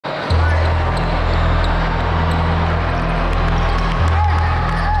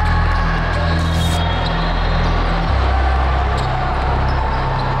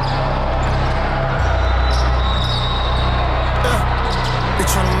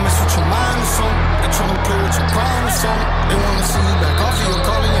tryna mess with your mind or something. They tryna play with your prime or something. They wanna see you back off of your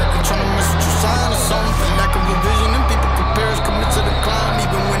calling, yeah. They tryna mess with your sign or something. The lack of revision and people compare us, commit to the climb,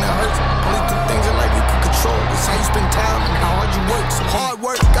 even when it hurts. Only two things in life you can control is how you spend time and how hard you work. So hard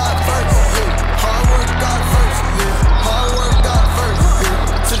work, God first, yeah. Hard work, God first, yeah. Hard work, God first,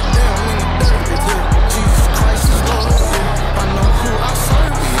 yeah. To the down in the dirt, yeah. Jesus Christ is Lord, yeah. I know who I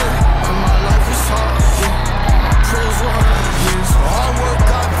serve, yeah. And my life is hard, yeah. My prayers were hard, yeah. So hard work,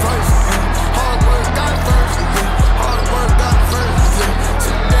 God first, yeah. Hard work, God first, yeah. Hard work, God first, yeah. To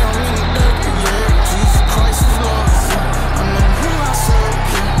the down in the dirt, yeah. Jesus Christ is Lord, yeah. I know who I serve,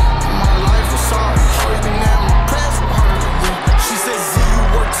 yeah. And my life was hard, even now my prayers were hard, yeah. She said, Z, you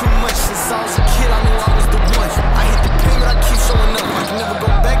work too much. Since I was a kid, I knew I was the one. I hit the pin, but I keep showing up. I can never go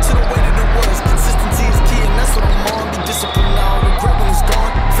back to the way that it was. Consistency is key, and that's what I'm on. Be disciplined now, regret when it's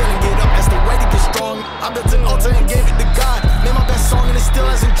gone. Feeling get up, that's the way to get strong. I built an altar and gave it to God. Made my best song and it still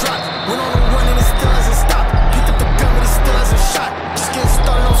hasn't dropped. Went on a run and it still hasn't stopped. Picked up the gun but it still hasn't shot. Just getting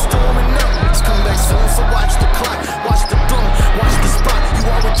started, I'm still warming up. It's coming back soon, so watch the clock. Watch the throne, watch the spot. You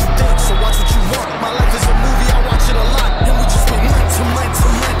are what you think, so watch what you want. My life is a movie, I watch it a lot. And we just went month to month to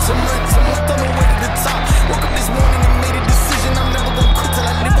month to month to month on the way to the top. Woke up this morning and made a decision. I'm never gonna quit till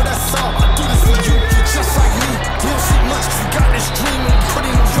I live what I saw. I do this for you, you're just like me. We don't see much cause we got this dream and we put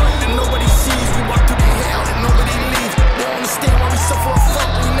in the work that nobody sees. We walk through the hell and nobody leaves. They don't understand why we suffer a fuck.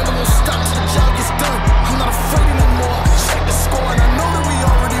 We never gonna stop till the job gets done. I'm not afraid anymore. I check the score and I know that we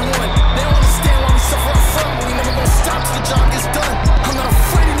already won. They don't understand why we suffer a fuck. We never gonna stop till the job gets done. I'm not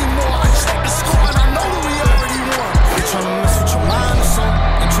afraid anymore. I check the score and I know that we already won. They tryna mess with your mind or something.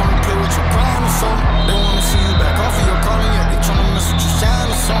 They tryna play with your prime or something. They wanna see you back off of your calling, yeah. They tryna mess with your shine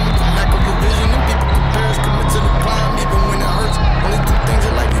or something. The lack of revision and people compare us, commit to the climb, even when it hurts. Only two things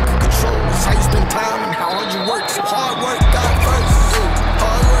in life you can control is how you spend time and how hard you work. So hard work, God first, yeah.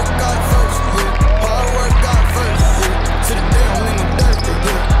 Hard work, God first, yeah. Hard work, God first, yeah. To the down in the dirt,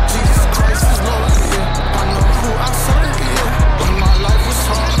 yeah. Jesus Christ is Lord, yeah. I know who I serve, yeah. When my life was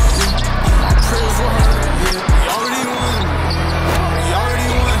hard, yeah. My prayers were hard, yeah. We already won. We already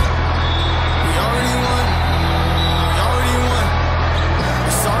won. We already won. We already won.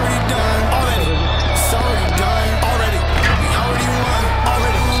 It's already done. Already. It's already done. Already. We already won.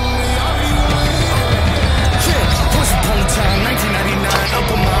 Already. We already won. Yeah. Once upon a time, 1999,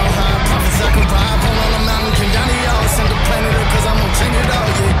 up a mile high. Prophets I can vibe on the mountain. Can down the y'all. Send the planet up cause I'm gonna change it all,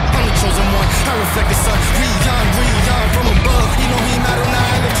 yeah. I'm the chosen one. I reflect the sun. Breathe young from above. You know me matter now.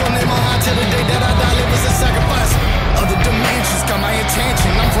 I lift your name on high till the day that I die. Live as a sacrifice. Other dimensions got my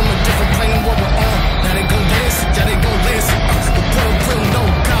attention. I'm from a different plane than what we're on. Now they gon' listen, yeah they gon' listen. The world will know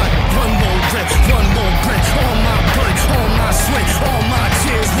God. One more breath, one more breath. All my blood, all my sweat, all my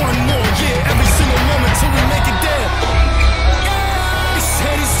tears. One more year, every single moment till we make it there. They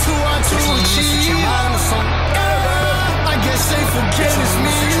said it's too hard to achieve. I guess they forget it's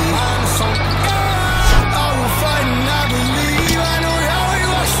me. I will fight and I believe. I know how it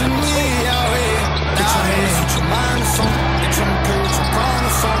works in me out here. They tryna mess with your mind or something. They tryna play with your prime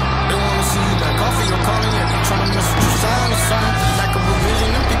or something. They wanna see you back off of your calling, yeah. They tryna mess with your sign or something. The lack of revision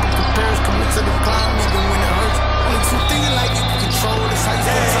and people compare us, commit to the climb, even when it hurts. Only two things in life you can control is how you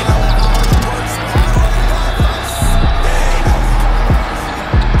spend time and how hard you work.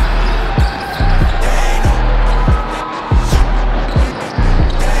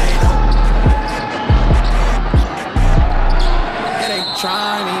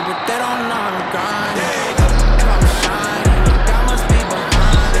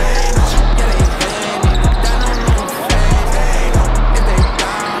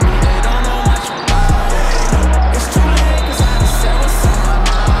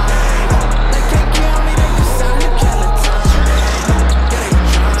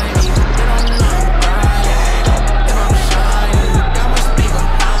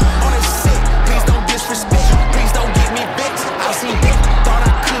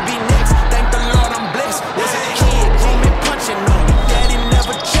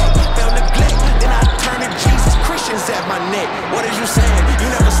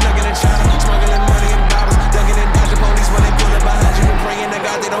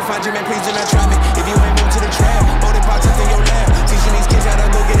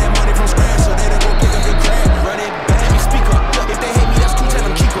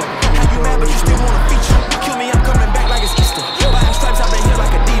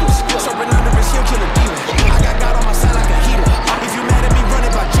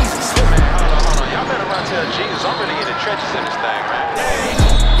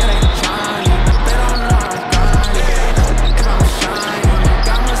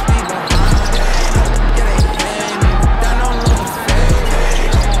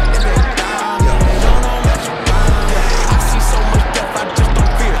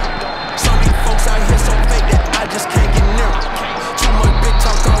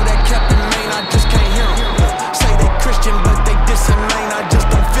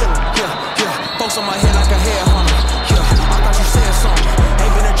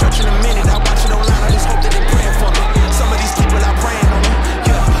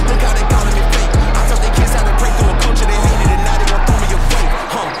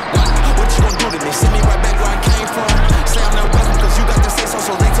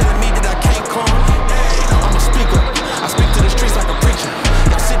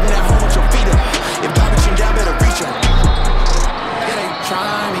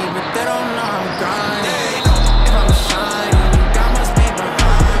 me, but they don't know I'm grinding. If I'm shining, God must be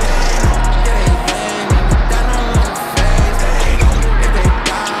behind me. Yeah, they blame me, but that don't look phase me. If they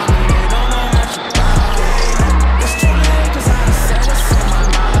doubt me, they don't know much about me. It's too late, cause I done said this in my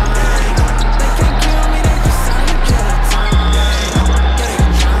mind. They can't kill me, they just sign to kill the time. Yeah, they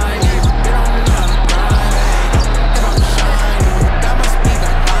trying me, but they don't know I'm grinding. If I'm shining, God must be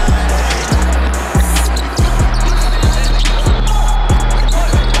behind me.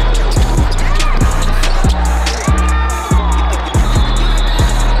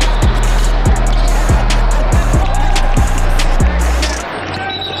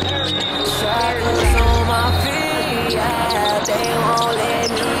 Shackles on my feet, yeah, they won't let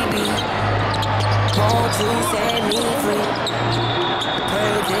me be. Won't you set me free?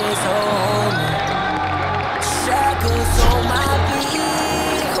 Pray this on me. Shackles on my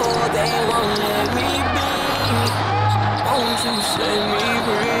feet, oh, they won't let me be. Won't you set me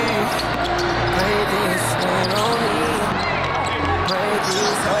free? Pray this on me. Pray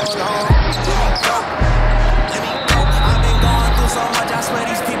this on me. Let me go. I've been going through so much, I swear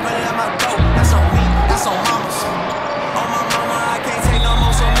these people let my go. That's on me, that's on mamas. On my mama, I can't take no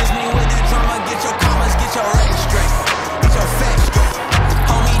more, so miss me with that drama. Get your commas, get your rate straight, get your facts straight.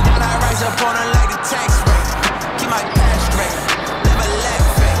 Hold me down, I rise up on her like the tax rate. Keep my cash straight, never lack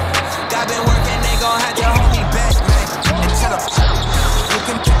fake. God been working, they gon' have to hold me back, man. And tell them, you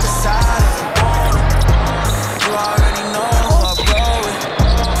can pick the side if you want it. You already know who I roll with.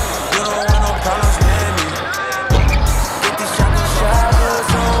 You don't want no problems, man. Get these shackles off.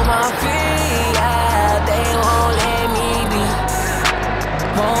 Shackles on my feet, yeah, they won't let me be.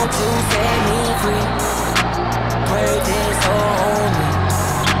 Won't you set me free? Pray this on me.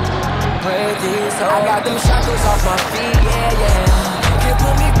 Pray this on me. I got them shackles off my feet, yeah, yeah. Can't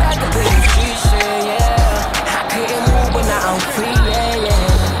put me back up in the streets, yeah, yeah. I couldn't move, but now I'm free, yeah,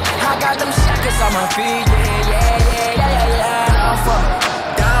 yeah. I got them shackles on my feet, yeah, yeah, yeah, yeah, yeah. Down for me,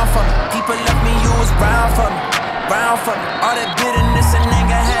 down for me. People left me, you was brown for me, brown for me. All that